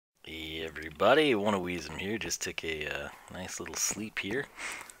everybody, one of Wiisdom here. Just took a nice little sleep here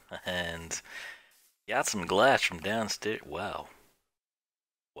and got some glass from downstairs. Wow.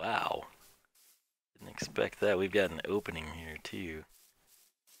 Didn't expect that. We've got an opening here too.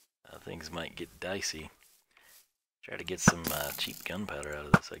 Things might get dicey. Try to get some cheap gunpowder out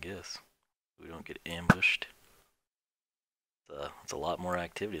of this, I guess. We don't get ambushed. It's a lot more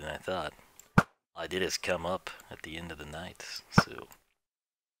activity than I thought. All I did is come up at the end of the night, so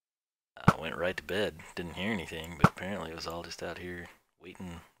I went right to bed. Didn't hear anything, but apparently it was all just out here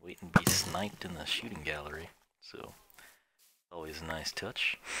waiting to be sniped in the shooting gallery. So, always a nice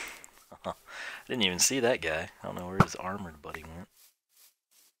touch. I didn't even see that guy. I don't know where his armored buddy went.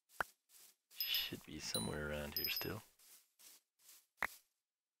 Should be somewhere around here still.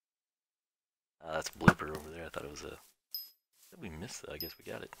 That's a blooper over there. I thought it was a... Did we miss that? I guess we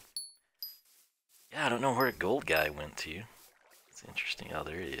got it. Yeah, I don't know where a gold guy went to. It's interesting. Oh,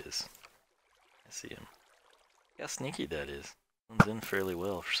 there he is. I see him. Look how sneaky that is. Comes in fairly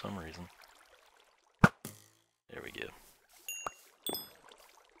well for some reason. There we go.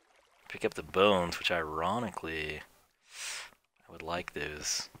 Pick up the bones, which ironically, I would like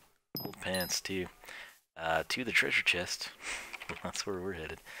those gold pants too. To the treasure chest. That's where we're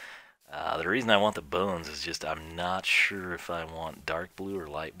headed. The reason I want the bones is just I'm not sure if I want dark blue or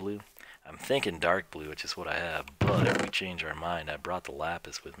light blue. I'm thinking dark blue, which is what I have, but if we change our mind, I brought the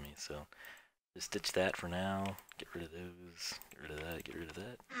lapis with me, so just ditch that for now. Get rid of those, get rid of that, get rid of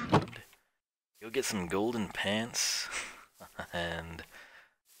that. And go get some golden pants and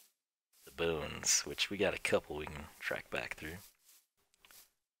the bones, which we got a couple we can track back through.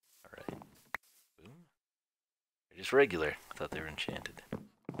 Alright. Boom. They're just regular. I thought they were enchanted.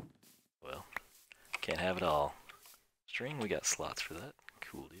 Well, can't have it all. String, we got slots for that.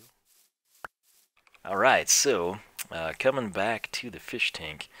 Cool deal. Alright, so, coming back to the fish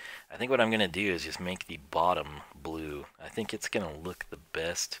tank, I think what I'm going to do is just make the bottom blue. I think it's going to look the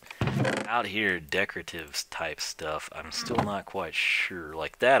best. Out here, decorative type stuff, I'm still not quite sure.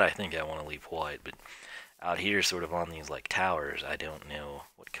 Like that, I think I want to leave white, but out here, sort of on these like towers, I don't know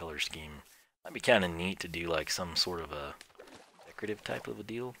what color scheme. Might be kind of neat to do like some sort of a decorative type of a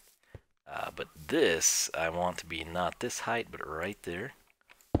deal. But this, I want to be not this height, but right there.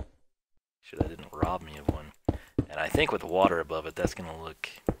 Sure that didn't rob me of one. And I think with the water above it, that's going to look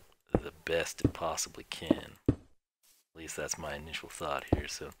the best it possibly can. At least that's my initial thought here.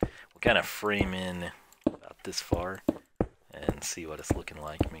 So we'll kind of frame in about this far and see what it's looking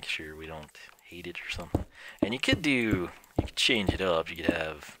like. Make sure we don't hate it or something. And you could change it up. You could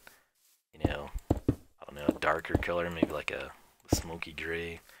have, you know, I don't know, a darker color, maybe like a smoky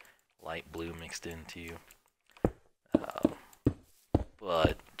gray, light blue mixed in too.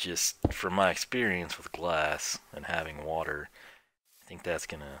 But just from my experience with glass and having water, I think that's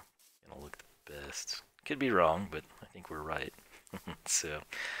gonna look the best. Could be wrong, but I think we're right. So,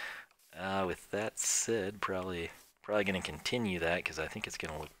 with that said, probably gonna continue that because I think it's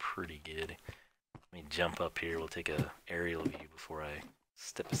gonna look pretty good. Let me jump up here. We'll take a aerial view before I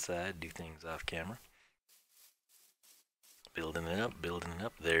step aside, do things off camera. Building it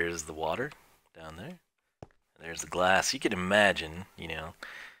up. There's the water down there. There's the glass. You could imagine, you know,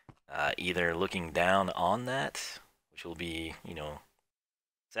 either looking down on that, which will be, you know,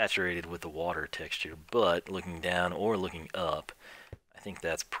 saturated with the water texture, but looking down or looking up, I think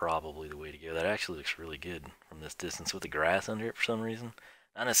that's probably the way to go. That actually looks really good from this distance with the grass under it for some reason.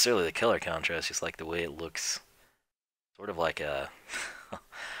 Not necessarily the color contrast, just like the way it looks, sort of like a,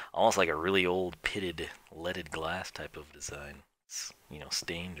 almost like a really old pitted leaded glass type of design. You know,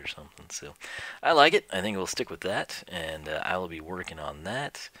 stained or something. So I like it. I think we'll stick with that, and I will be working on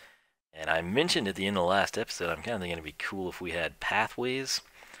that. And I mentioned at the end of the last episode, I'm kind of thinking it'd be cool if we had pathways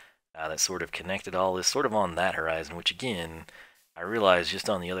that sort of connected all this, sort of on that horizon, which again, I realize just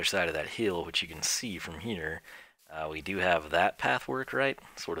on the other side of that hill, which you can see from here, we do have that pathwork, right?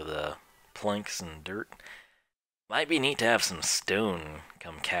 Sort of the planks and dirt. Might be neat to have some stone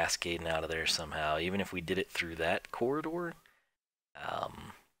come cascading out of there somehow, even if we did it through that corridor.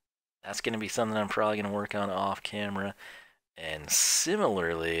 That's going to be something I'm probably going to work on off camera. And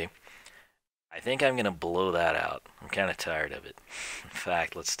similarly, I think I'm going to blow that out. I'm kind of tired of it. In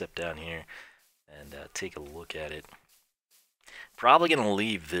fact, let's step down here and take a look at it. Probably going to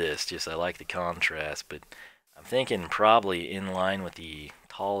leave this, just I like the contrast, but I'm thinking probably in line with the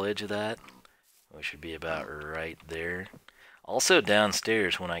tall edge of that. We should be about right there. Also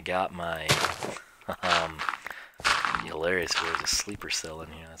downstairs when I got my... hilarious, there's a sleeper cell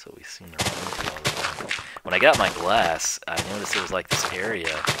in here. That's what we seem to run into all the time. When I got my glass, I noticed there was like this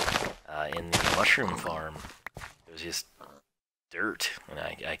area in the mushroom farm. It was just dirt, and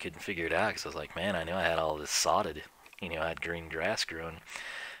I couldn't figure it out because I was like, man, I know I had all this sodded, you know, I had green grass growing.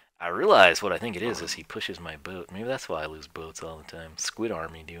 I realized what I think it is he pushes my boat. Maybe that's why I lose boats all the time. Squid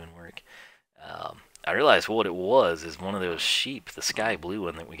Army doing work. I realized what it was is one of those sheep, the sky blue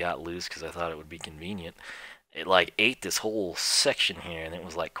one that we got loose because I thought it would be convenient. It like ate this whole section here, and it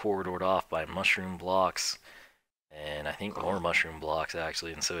was like corridored off by mushroom blocks, and I think more mushroom blocks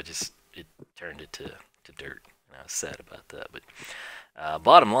actually, and so it turned it to dirt, and I was sad about that. But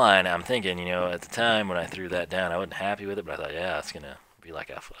bottom line, I'm thinking, you know, at the time when I threw that down, I wasn't happy with it, but I thought, yeah, it's gonna be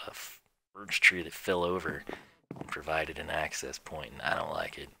like a birch tree that fell over and provided an access point, and I don't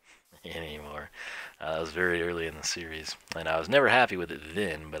like it anymore. That was very early in the series, and I was never happy with it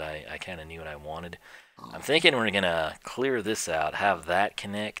then, but I kind of knew what I wanted. I'm thinking we're gonna clear this out, have that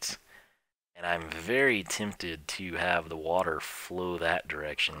connect, and I'm very tempted to have the water flow that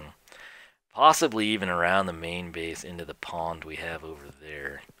direction, possibly even around the main base into the pond we have over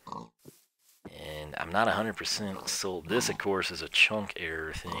there. And I'm not 100% sold. This, of course, is a chunk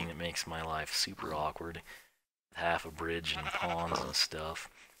error thing that makes my life super awkward. Half a bridge and ponds and stuff.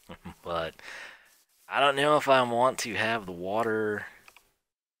 But I don't know if I want to have the water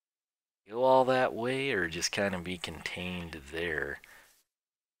go all that way or just kind of be contained there.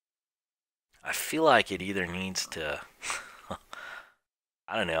 I feel like it either needs to...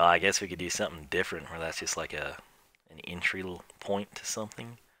 I don't know, I guess we could do something different where that's just like an entry point to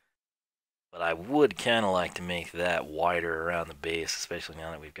something. But I would kind of like to make that wider around the base, especially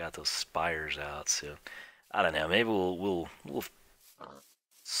now that we've got those spires out. So, I don't know, maybe we'll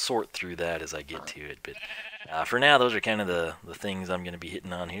sort through that as I get to it. But for now, those are kind of the things I'm going to be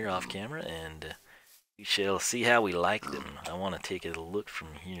hitting on here off camera, and we shall see how we like them. I want to take a look from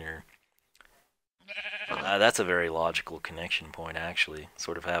here. That's a very logical connection point, actually.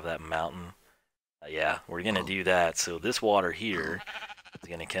 Sort of have that mountain. Yeah, we're going to do that. So this water here is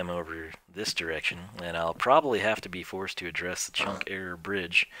going to come over this direction, and I'll probably have to be forced to address the chunk error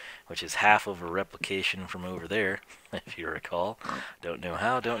bridge, which is half of a replication from over there, if you recall. Don't know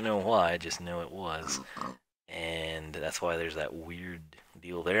how, don't know why, just know it was. And that's why there's that weird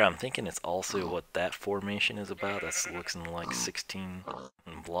deal there. I'm thinking it's also what that formation is about. That looks like 16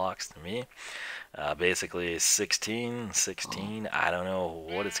 blocks to me. Basically 16, 16. I don't know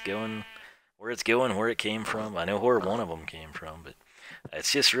what it's going, where it's going, where it came from. I know where one of them came from, but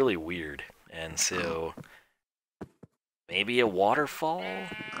it's just really weird. And so maybe a waterfall,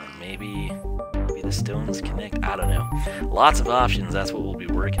 maybe the stones connect. I don't know. Lots of options. That's what we'll be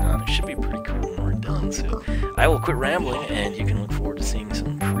working on. It should be pretty cool when we're done. So I will quit rambling, and you can look forward to seeing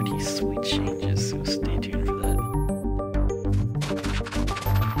some pretty sweet changes. So stay tuned for that.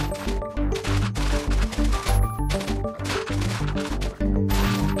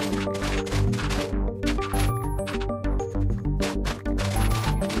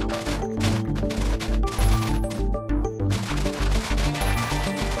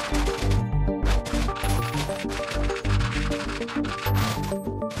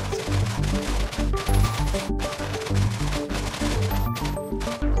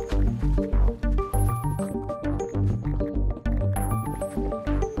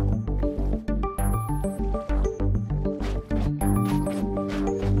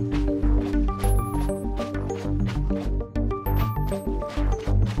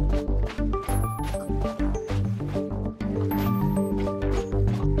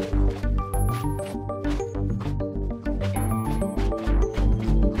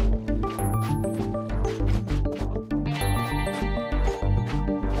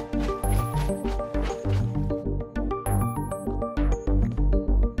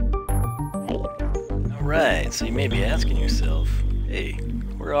 Alright, so you may be asking yourself, hey,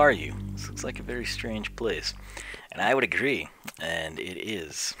 where are you? This looks like a very strange place. And I would agree, and it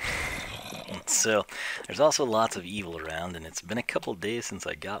is. So, there's also lots of evil around, and it's been a couple days since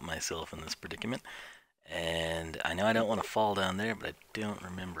I got myself in this predicament. And I know I don't want to fall down there, but I don't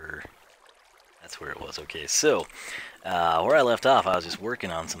remember. That's where it was. Okay, so, where I left off, I was just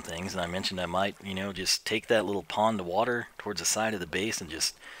working on some things, and I mentioned I might, you know, just take that little pond of water towards the side of the base and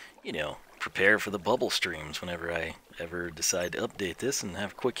just, you know, prepare for the bubble streams whenever I ever decide to update this and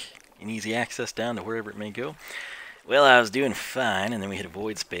have quick and easy access down to wherever it may go. Well, I was doing fine, and then we hit a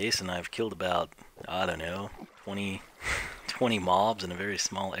void space, and I've killed about, I don't know, 20 mobs in a very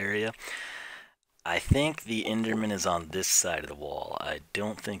small area. I think the Enderman is on this side of the wall. I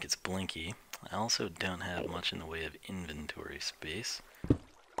don't think it's Blinky. I also don't have much in the way of inventory space.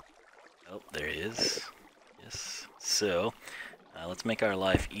 Oh, there he is. Yes. So, let's make our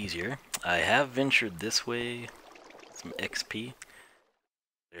life easier. I have ventured this way, some XP.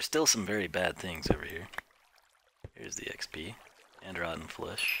 There's still some very bad things over here. Here's the XP. and rotten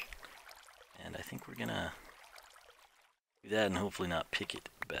flesh. And I think we're gonna do that and hopefully not pick it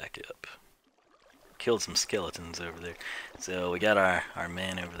back up. Killed some skeletons over there. So we got our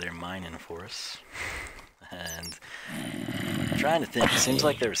man over there mining for us. And I'm trying to think, it seems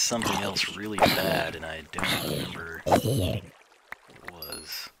like there was something else really bad and I don't remember what it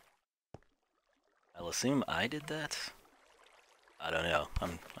was. I'll assume I did that? I don't know.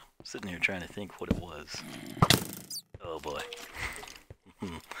 I'm sitting here trying to think what it was. Oh boy.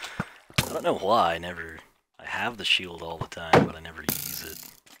 I don't know why I have the shield all the time, but I never use it.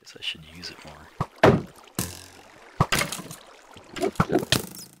 Guess I should use it more.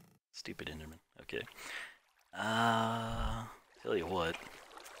 Stupid Enderman. Okay. Tell you what.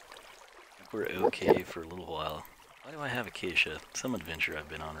 I think we're okay for a little while. Why do I have acacia? Some adventure I've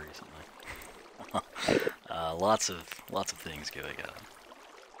been on recently. Lots of things going on.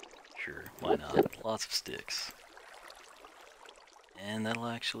 Sure, why not? Lots of sticks. And that'll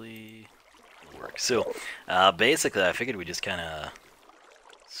actually work. So, basically I figured we just kind of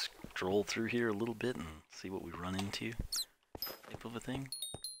stroll through here a little bit and see what we run into. Type of a thing.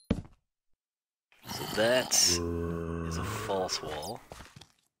 So that is a false wall.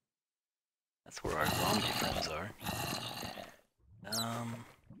 That's where our zombie friends are.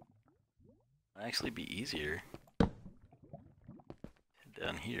 Might actually be easier. Head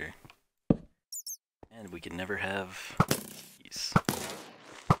down here. And we can never have peace.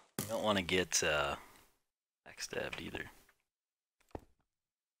 Don't want to get backstabbed either.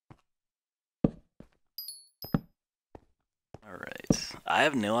 Alright. I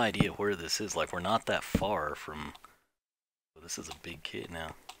have no idea where this is. Like, we're not that far from... Oh, this is a big kit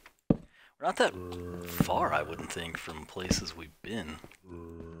now. We're not that far, I wouldn't think, from places we've been.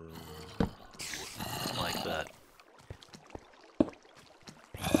 Like that.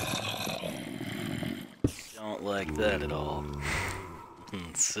 Don't like that at all.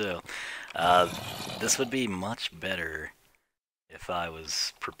 So, this would be much better if I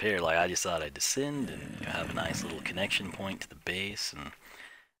was prepared. Like, I just thought I'd descend and have a nice little connection point to the base, and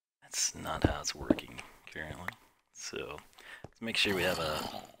that's not how it's working currently. So, let's make sure we have a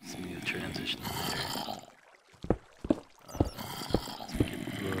smooth transition there. Let's make it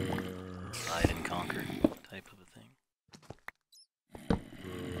divide and conquer type of a thing.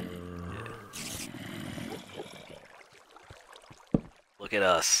 Yeah. Look at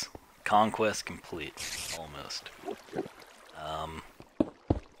us. Conquest complete. Almost.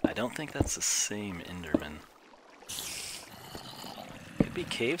 I don't think that's the same Enderman. Could be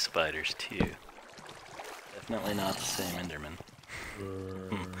cave spiders too. Definitely not the same Enderman.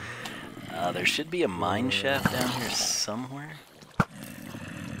 There should be a mine shaft down here somewhere.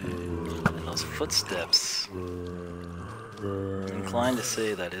 And those footsteps, I'm inclined to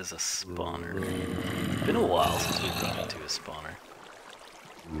say that is a spawner. It's been a while since we've run into a spawner.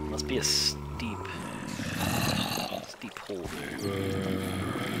 Must be a steep hole there.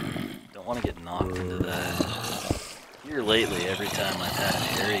 Don't want to get knocked into that. Here lately, every time I've had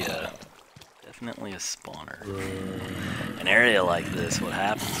an area, definitely a spawner. An area like this, what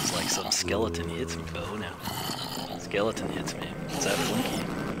happens is like some skeleton hits me. Oh no. Skeleton hits me. It's that Blinky.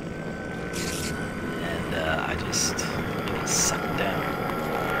 And I just get sucked down.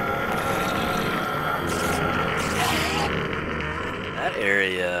 That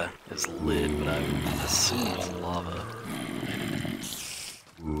area is lit, but I assume it's lava.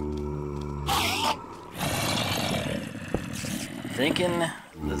 Thinking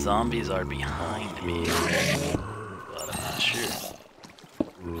the zombies are behind me, but I'm not sure.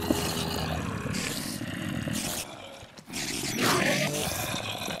 This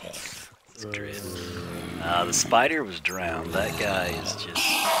is great. The spider was drowned. That guy is just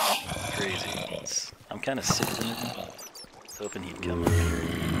crazy. I'm kind of sick of him. I was hoping he'd come in here.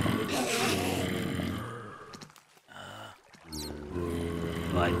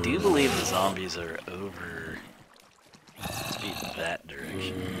 Well, I do believe the zombies are over that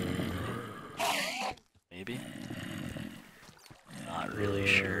direction. Maybe? Not really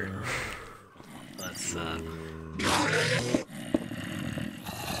sure. Let's oh,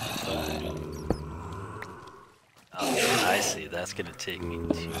 I see. That's gonna take me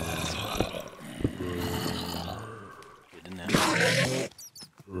to that spot. Good to know.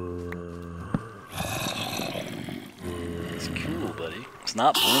 It's cool, buddy. It's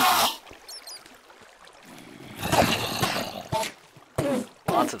not Blinky.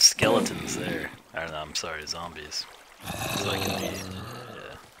 Lots of skeletons there. I don't know, I'm sorry, zombies. So I can be,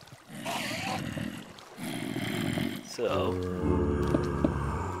 yeah. So,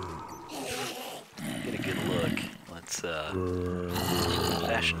 get a good look. Let's,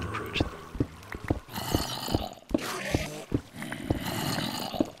 fashion approach them.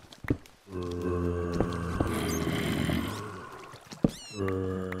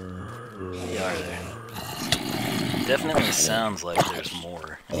 They are there. Definitely sounds like there's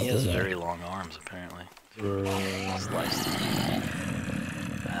more. And he has very long arms, apparently. Sliced.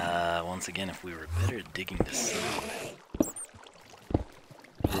 Once again, if we were better at digging the side.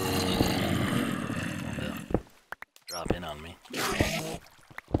 Drop in on me.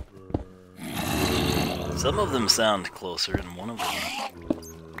 Some of them sound closer, and one of them,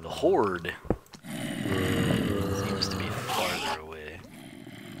 the horde, seems to be farther away.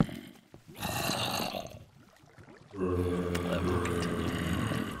 That will continue.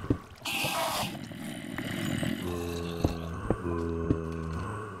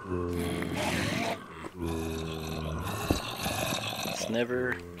 It's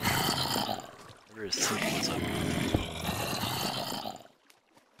never as simple as I want.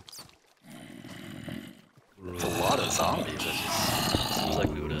 It's a lot of zombies. That just seems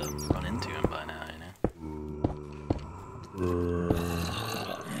like we would have run into him by now, you know?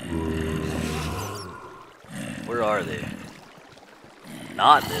 Where are they?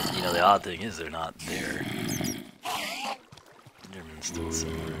 Not that, you know, the odd thing is they're not there. Enderman's still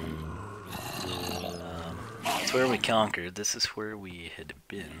somewhere. That's where we conquered. This is where we had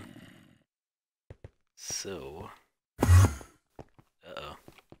been. So... Uh-oh.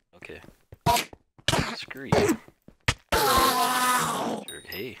 Okay. Screw you. Sure.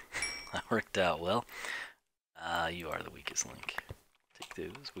 Hey, that worked out well. You are the weakest link. Take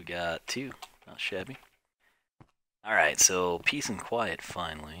those. We got 2. Not shabby. Alright, so peace and quiet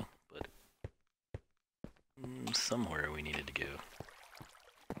finally, but somewhere we needed to go.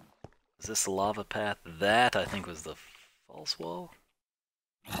 Is this the lava path? That, I think, was the false wall?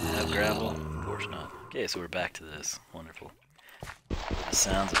 Have gravel? Of course not. Okay, so we're back to this. Wonderful. The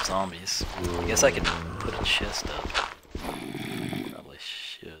sounds of zombies. I guess I could put a chest up. Probably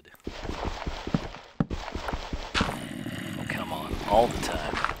should. Oh, come on. All the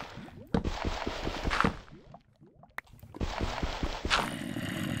time.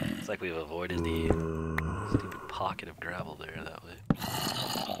 It's like we've avoided the stupid pocket of gravel there that way.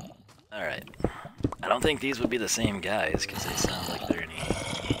 Alright. I don't think these would be the same guys, because they sound like they're in a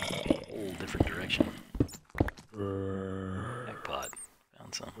whole different direction. Jackpot.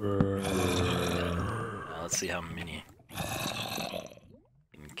 Found some. Now let's see how many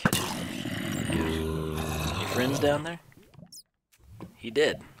you can catch it. Any friends down there? He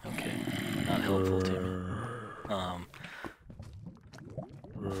did. Okay. Not helpful to me.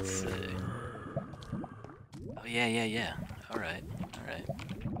 Let's see. Oh, yeah. Alright.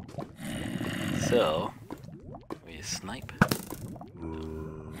 So, we snipe.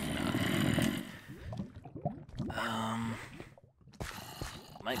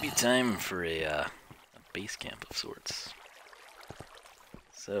 Might be time for a base camp of sorts.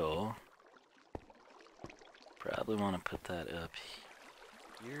 So, probably want to put that up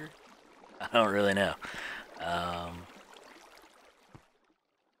here. I don't really know.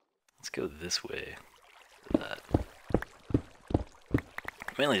 Let's go this way for that.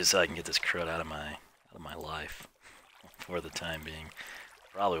 Mainly just so I can get this crud out of my life for the time being.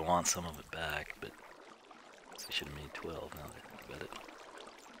 Probably want some of it back, but we should have made 12 now that I think about it.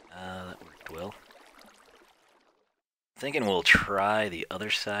 That worked well. Thinking we'll try the other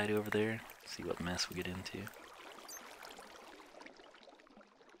side over there, see what mess we get into.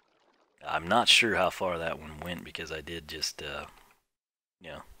 I'm not sure how far that one went because I did just, you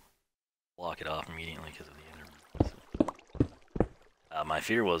know, block it off immediately because of the Enderman. So. My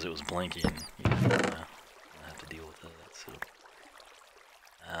fear was it was blinking. I'll have to deal with that. So,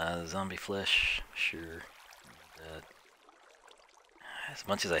 zombie flesh, sure. That. As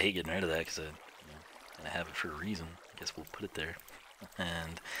much as I hate getting rid of that because I have it for a reason, I guess we'll put it there.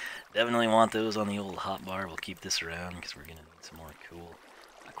 And definitely want those on the old hotbar. We'll keep this around because we're gonna need some more cool.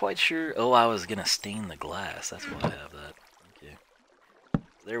 Not quite sure. Oh, I was gonna stain the glass. That's why I have that. Okay.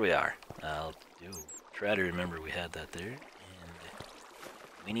 There we are. I'll try to remember we had that there. And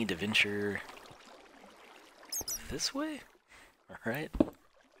we need to venture this way? Alright.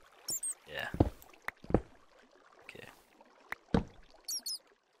 Yeah. Okay.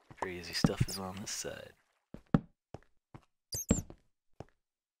 Crazy stuff is on this side.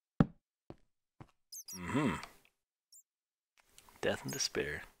 Death and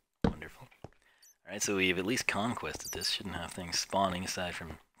despair. Wonderful. Alright, so we've at least conquested this. Shouldn't have things spawning aside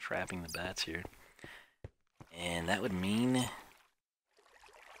from trapping the bats here. And that would mean... I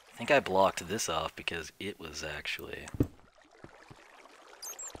think I blocked this off because it was actually...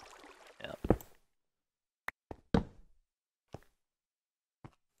 Yep.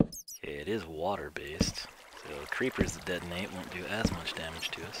 Okay, it is water-based. So creepers that detonate won't do as much damage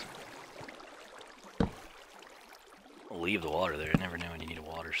to us. Don't leave the water there. I never know when you need a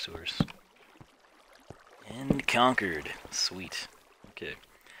water source. And conquered. Sweet. Okay.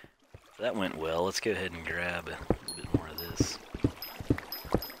 That went well. Let's go ahead and grab a little bit more of this.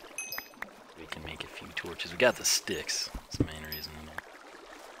 We can make a few torches. We got the sticks. That's the main reason.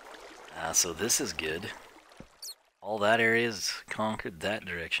 So this is good. All that area is conquered. That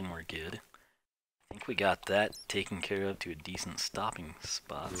direction we're good. I think we got that taken care of to a decent stopping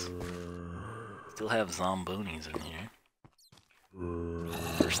spot. Still have zombonis in here.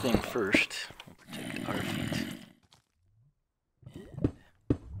 First thing first, we'll protect our feet.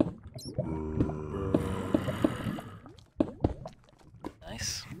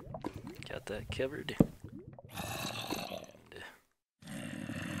 Nice. Got that covered.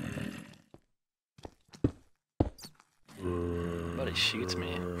 Somebody shoots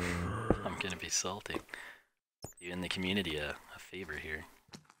me. I'm gonna be salty. Doing the community a favor here.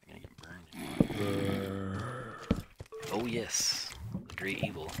 I'm gonna get burned. Oh yes, the great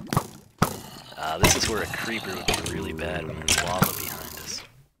evil. This is where a creeper would be really bad when there's lava behind us.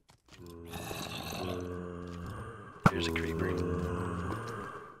 There's a creeper.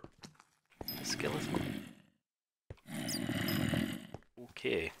 A skeleton.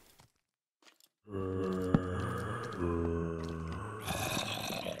 Okay.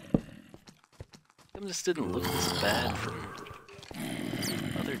 Them just didn't look this bad from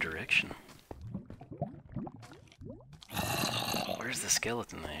the other direction. Where's the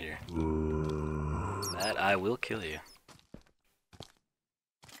skeleton I hear? That I will kill you.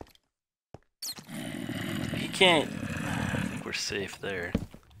 He can't. I think we're safe there.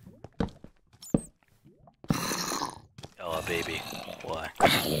 Oh, a baby. Why?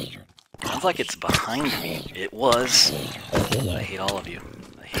 Sounds like it's behind me. It was. I hate all of you.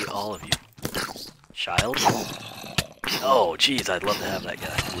 I hate all of you. Child? Oh, jeez, I'd love to have that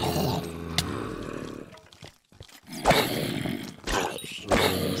guy.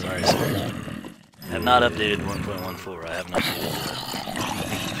 Sorry, sir. I have not updated 1.14. I have not updated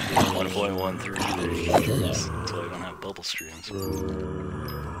 1.13. That's why we don't have bubble streams.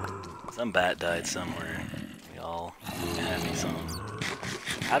 Some bat died somewhere. We all have these on.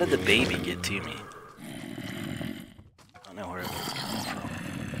 How did the baby get to me? I don't know where it was coming from.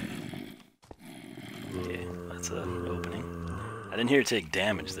 Okay, that's an opening. I didn't hear it take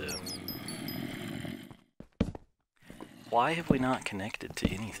damage though. Why have we not connected to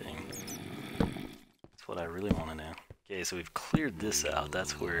anything? That's what I really want to know. Okay, so we've cleared this out.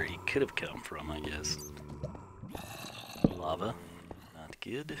 That's where he could have come from, I guess. Lava. Not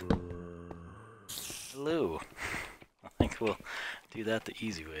good. Hello. I think we'll do that the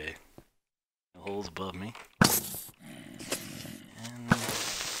easy way. No holes above me. And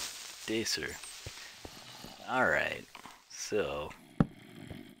Dacer. Alright, so I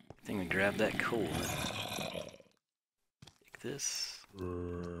think we grab that coal. Take this.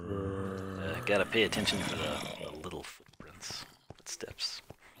 Gotta pay attention for the little footsteps.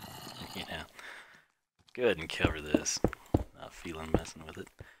 You know. Go ahead and cover this. Not feeling messing with it.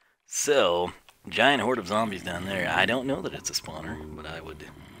 So, giant horde of zombies down there. I don't know that it's a spawner, but I would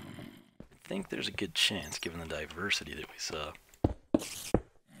think there's a good chance given the diversity that we saw.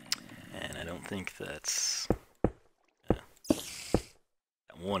 And I don't think that's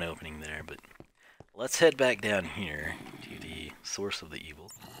one opening there, but let's head back down here to the source of the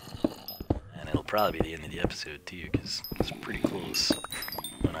evil. And it'll probably be the end of the episode too, because it's pretty close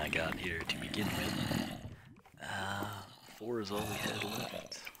when I got here to begin with. 4 is all we had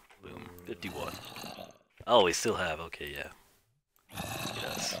left. Boom, 51. Oh, we still have, okay, yeah.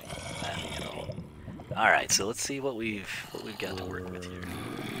 Yes, nothing at all. Alright, so let's see what we've got to work with here.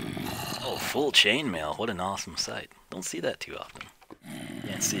 Oh, full chainmail, what an awesome sight. Don't see that too often.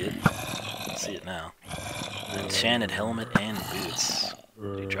 Can't see it. See it now. Enchanted helmet and boots.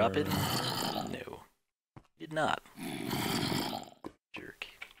 Did you drop it? No. Did not. Jerk.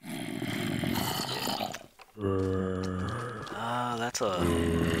 That's a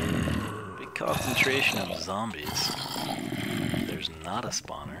big concentration of zombies. There's not a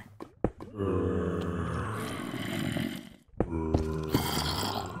spawner.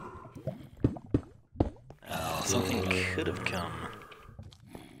 Oh, something could have come.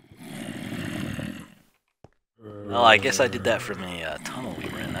 Oh, I guess I did that from a tunnel we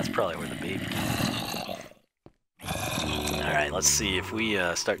were in. That's probably where the baby came from. Alright, let's see if we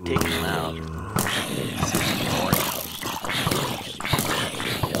start taking them out.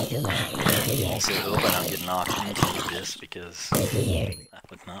 Also hope I don't get knocked into the abyss because that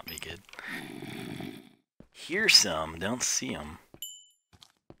would not be good. Hear some, don't see them.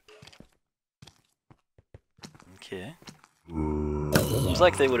 Okay. Seems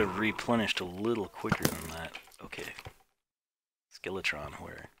like they would have replenished a little quicker than that. Okay. Skeletron,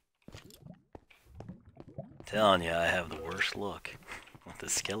 where? I'm telling you, I have the worst luck with the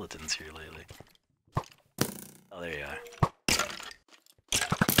skeletons here lately. Oh, there you are.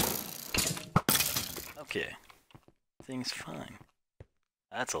 Okay. Thing's fine.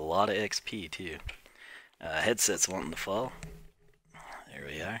 That's a lot of XP, too. Headset's wanting to fall. There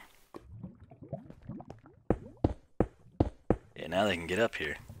we are. Yeah, now they can get up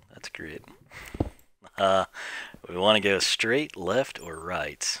here. That's great. We want to go straight, left, or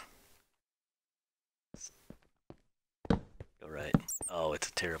right? Go right. Oh, it's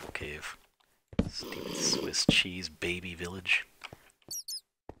a terrible cave. Stupid Swiss cheese baby village.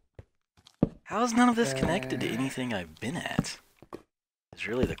 How is none of this connected to anything I've been at? Is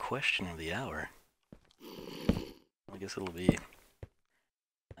really the question of the hour. I guess it'll be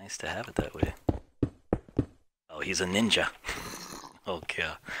nice to have it that way. Oh, he's a ninja. Oh,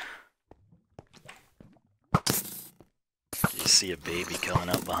 God. You see a baby coming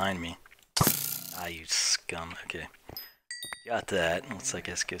up behind me. Ah, you scum. Okay. Got that. Let's, I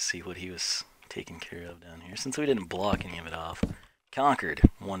guess, go see what he was taking care of down here. Since we didn't block any of it off. Conquered.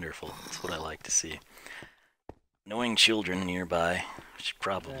 Wonderful. That's what I like to see. Annoying children nearby. We should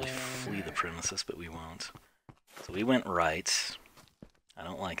probably flee the premises, but we won't. So we went right. I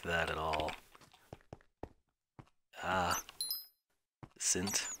don't like that at all. Ah.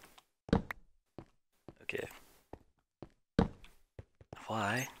 Descent. Okay.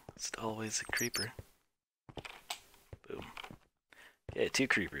 Why? It's always a creeper. Boom. Okay, 2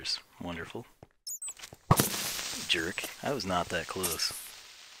 creepers. Wonderful. Jerk. I was not that close.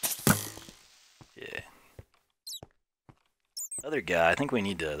 Yeah. Other guy, I think we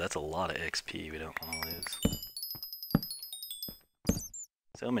need to... That's a lot of XP we don't want to lose.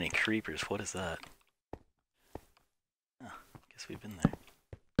 So many creepers. What is that? Oh, guess we've been there.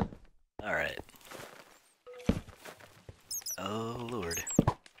 Alright. Oh, Lord.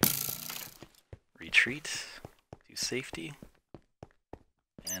 Retreat to safety.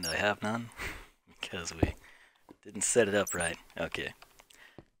 And I have none, because we didn't set it up right. Okay.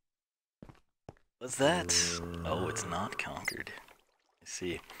 What's that? Oh, it's not conquered. I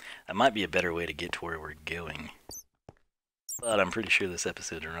see. That might be a better way to get to where we're going. But I'm pretty sure this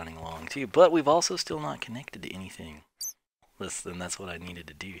episode is running long too. But we've also still not connected to anything. Listen, that's what I needed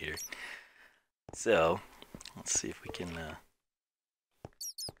to do here. So, let's see if we can...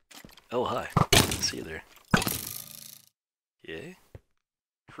 Oh, hi. See you there. Okay.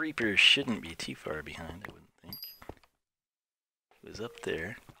 Creeper shouldn't be too far behind, I wouldn't think. He was up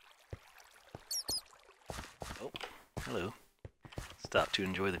there. Oh, hello. Stop to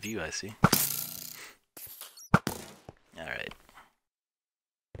enjoy the view, I see. Alright.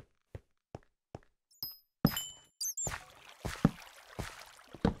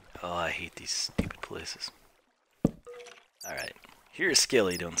 Oh, I hate these stupid places. Alright. Hear a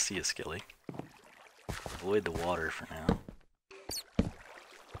skelly, don't see a skelly. Avoid the water for now.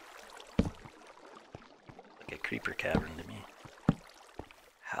 Like a creeper cavern to me.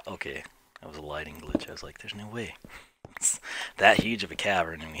 How, okay, that was a lighting glitch. I was like, there's no way. It's that huge of a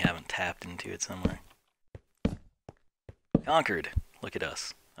cavern and we haven't tapped into it somewhere. Conquered! Look at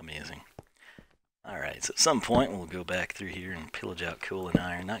us. Amazing. Alright, so at some point we'll go back through here and pillage out coal and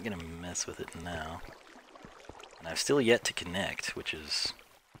iron. Not gonna mess with it now. And I've still yet to connect, which is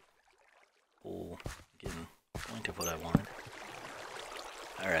whole again point of what I wanted.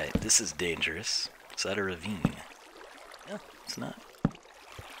 Alright, this is dangerous. Is that a ravine? No, it's not.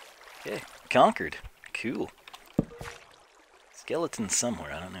 Okay, conquered. Cool. Skeleton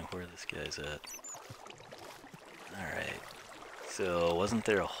somewhere. I don't know where this guy's at. Alright. So, wasn't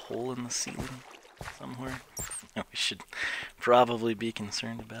there a hole in the ceiling somewhere that we should probably be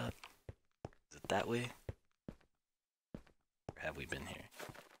concerned about? Is it that way? Or have we been here?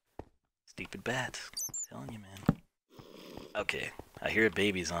 Stupid bats. I'm telling you, man. Okay, I hear a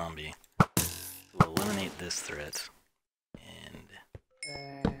baby zombie. We'll eliminate this threat. And...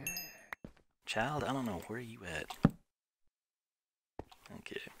 Child, I don't know, where are you at?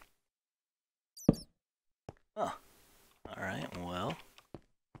 Okay. Oh. Alright, well.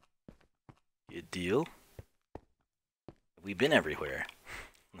 Good deal. We've been everywhere.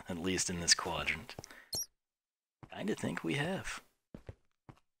 At least in this quadrant. Kinda think we have.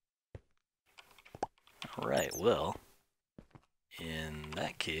 Alright, well. In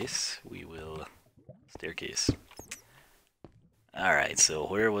that case, we will... Staircase. Alright, so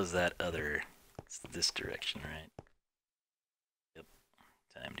where was that other... It's this direction, right? Yep.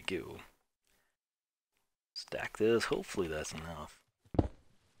 Time to go. Stack this. Hopefully that's enough.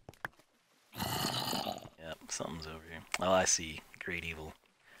 Yep, something's over here. Oh, I see. Great evil.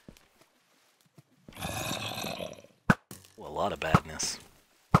 Well, lot of badness.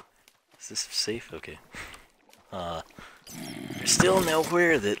 Is this safe? Okay. There's still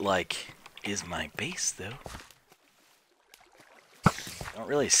nowhere that, like, is my base, though. I don't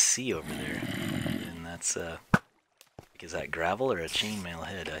really see over there. And that's, is that gravel or a chainmail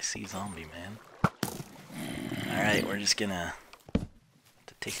head? I see zombie, man. Alright, we're just gonna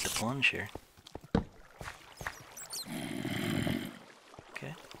take the plunge here.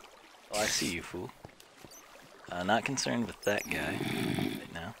 Okay. Oh, I see you, fool. Not concerned with that guy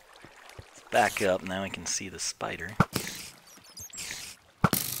right now. Let's back up, now we can see the spider.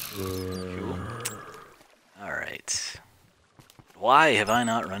 Cool. Alright. Why have I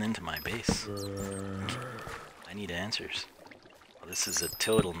not run into my base? I need answers. Oh, this is a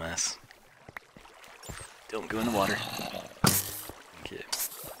total mess. Don't go in the water. Okay.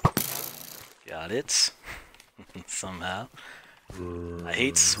 Got it. Somehow. I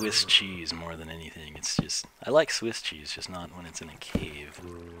hate Swiss cheese more than anything. It's just... I like Swiss cheese, just not when it's in a cave.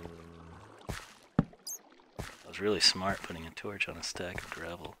 I was really smart putting a torch on a stack of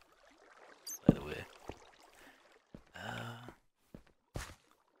gravel, by the way.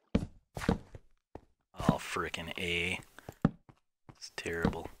 Oh, frickin' A. It's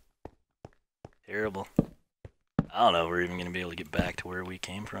terrible. Terrible. I don't know if we're even going to be able to get back to where we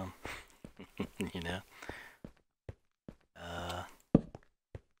came from. You know?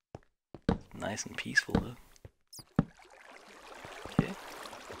 Nice and peaceful, though. Okay.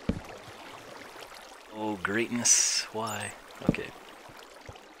 Oh, greatness. Why? Okay.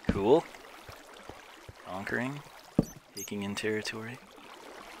 Cool. Conquering. Taking in territory.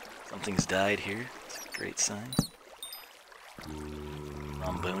 Something's died here. It's a great sign.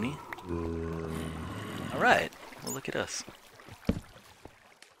 Lomboni. Alright. Well, look at us.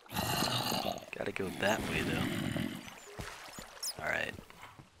 Gotta go that way, though. Alright.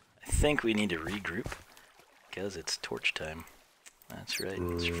 I think we need to regroup, because it's torch time. That's right.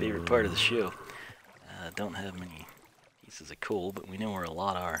 It's your favorite part of the show. Don't have many pieces of coal, but we know where a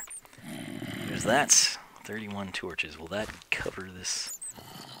lot are. There's that. 31 torches. Will that cover this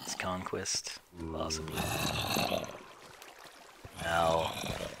conquest? Possibly. Now,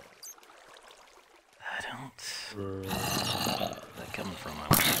 I don't... Where's that coming from?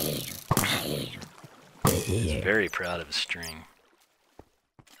 He's very proud of his string.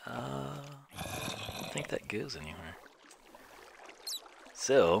 I don't think that goes anywhere.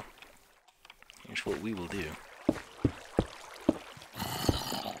 So, here's what we will do.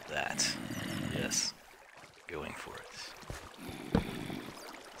 That. Yes. Going for it.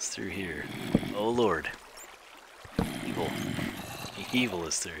 It's through here. Oh lord. Evil. Evil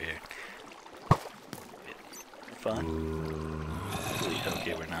is through here. Wait, fun?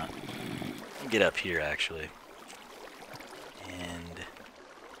 Okay, we're not. Get up here, actually. And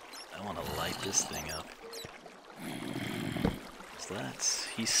I want to light this thing up. So that's...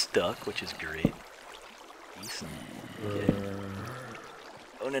 He's stuck, which is great. Decent. Okay.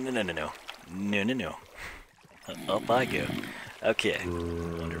 Oh, no, no, no, no, no. No, no, no. Up I go. Okay.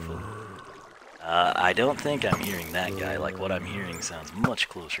 Wonderful. I don't think I'm hearing that guy. Like, what I'm hearing sounds much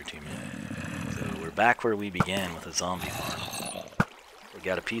closer to me. So we're back where we began with a zombie farm. We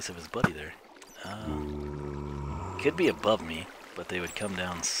got a piece of his buddy there. Could be above me, but they would come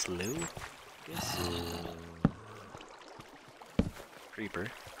down slow, I guess. Creeper.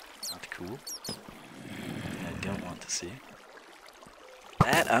 Not cool. I don't want to see.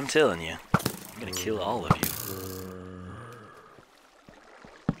 That, I'm telling you. I'm gonna kill all of you.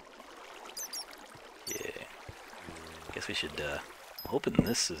 Yeah. Guess we should, I'm hoping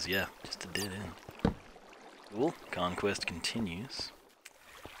this is, yeah, just a dead end. Cool. Conquest continues.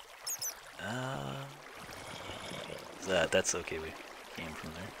 That's okay, we came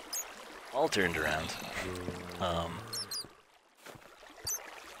from there. All turned around.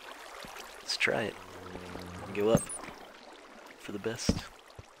 Let's try it. Go up. For the best.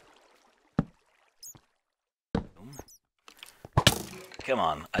 Boom. Come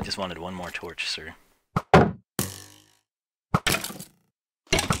on, I just wanted one more torch, sir. What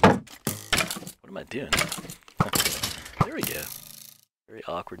am I doing? There we go. Very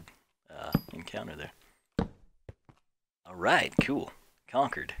awkward encounter there. Alright, cool.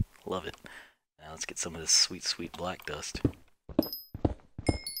 Conquered. Love it. Now let's get some of this sweet, sweet black dust.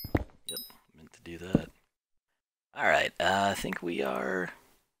 Yep, meant to do that. Alright, I think we are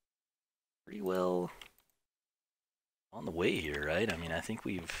pretty well on the way here, right? I mean, I think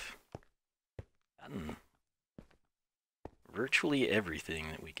we've gotten virtually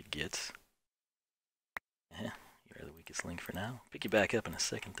everything that we could get. You're the weakest link for now. Pick you back up in a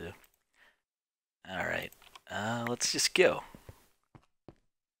second, though. Alright, let's just go.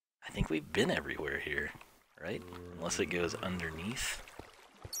 I think we've been everywhere here, right? Unless it goes underneath.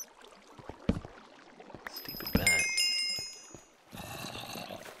 Stupid bat.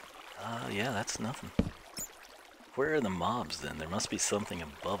 Yeah, that's nothing. Where are the mobs then? There must be something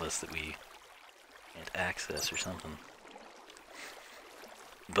above us that we can't access or something.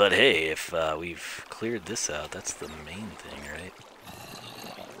 But hey, if we've cleared this out, that's the main thing, right?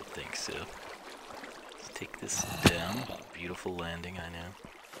 I would think so. Let's take this down. Beautiful landing, I know.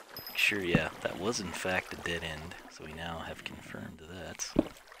 Sure, yeah, that was in fact a dead end, so we now have confirmed that.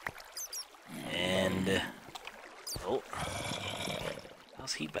 And... oh,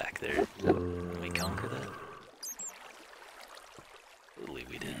 how's he back there? Did we conquer that? Totally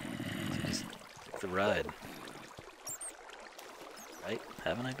we did. So just took the ride. Right?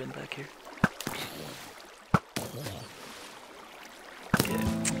 Haven't I been back here? Okay.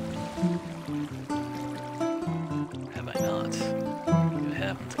 Have I not? You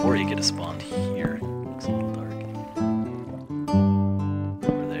haven't. Or you could have spawned here. Looks a little dark.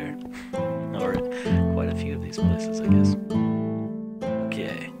 Over there. Or quite a few of these places, I guess.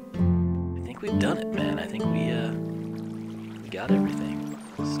 Okay. I think we've done it, man. I think we got everything.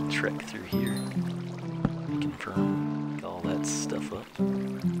 Let's trek through here. Confirm all that stuff up.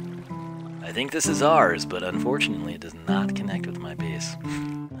 I think this is ours, but unfortunately it does not connect with my base.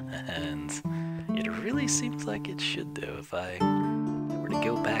 And it really seems like it should, though. If I were to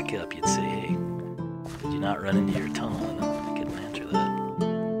go back up, you'd say, hey, did you not run into your tunnel? And I couldn't answer that.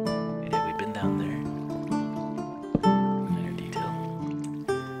 Wait, have we been down there? Minor detail.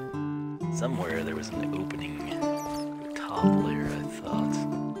 Somewhere there was an opening top layer, I thought.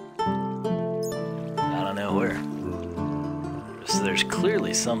 I don't know where. So there's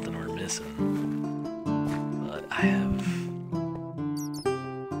clearly something we're missing. But I have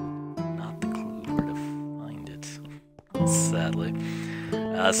not the clue where to find it, sadly.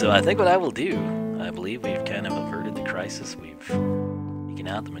 So I think what I will do, I believe we've kind of averted the crisis. We've taken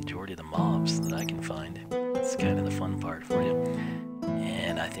out the majority of the mobs that I can find. It's kind of the fun part for you.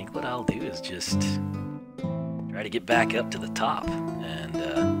 And I think what I'll do is just try to get back up to the top and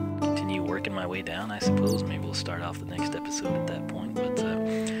continue working my way down, I suppose. Maybe we'll start off the next episode at that point. But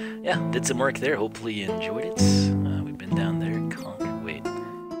yeah, did some work there. Hopefully you enjoyed it. We've been down there, conquered. Wait.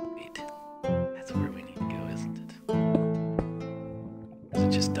 That's where we need to go, isn't it? Or is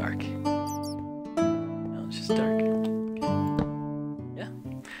it just dark? No, it's just dark. Okay. Yeah.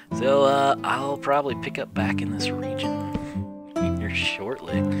 So I'll probably pick up back in this region here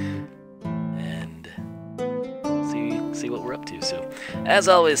shortly. See what we're up to. So, as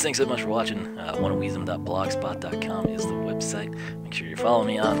always, thanks so much for watching. Wiisdom.blogspot.com is the website. Make sure you follow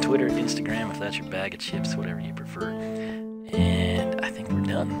me on Twitter, Instagram, if that's your bag of chips, whatever you prefer. And I think we're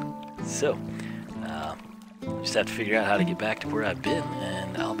done. So, just have to figure out how to get back to where I've been,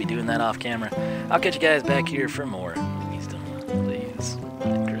 and I'll be doing that off camera. I'll catch you guys back here for more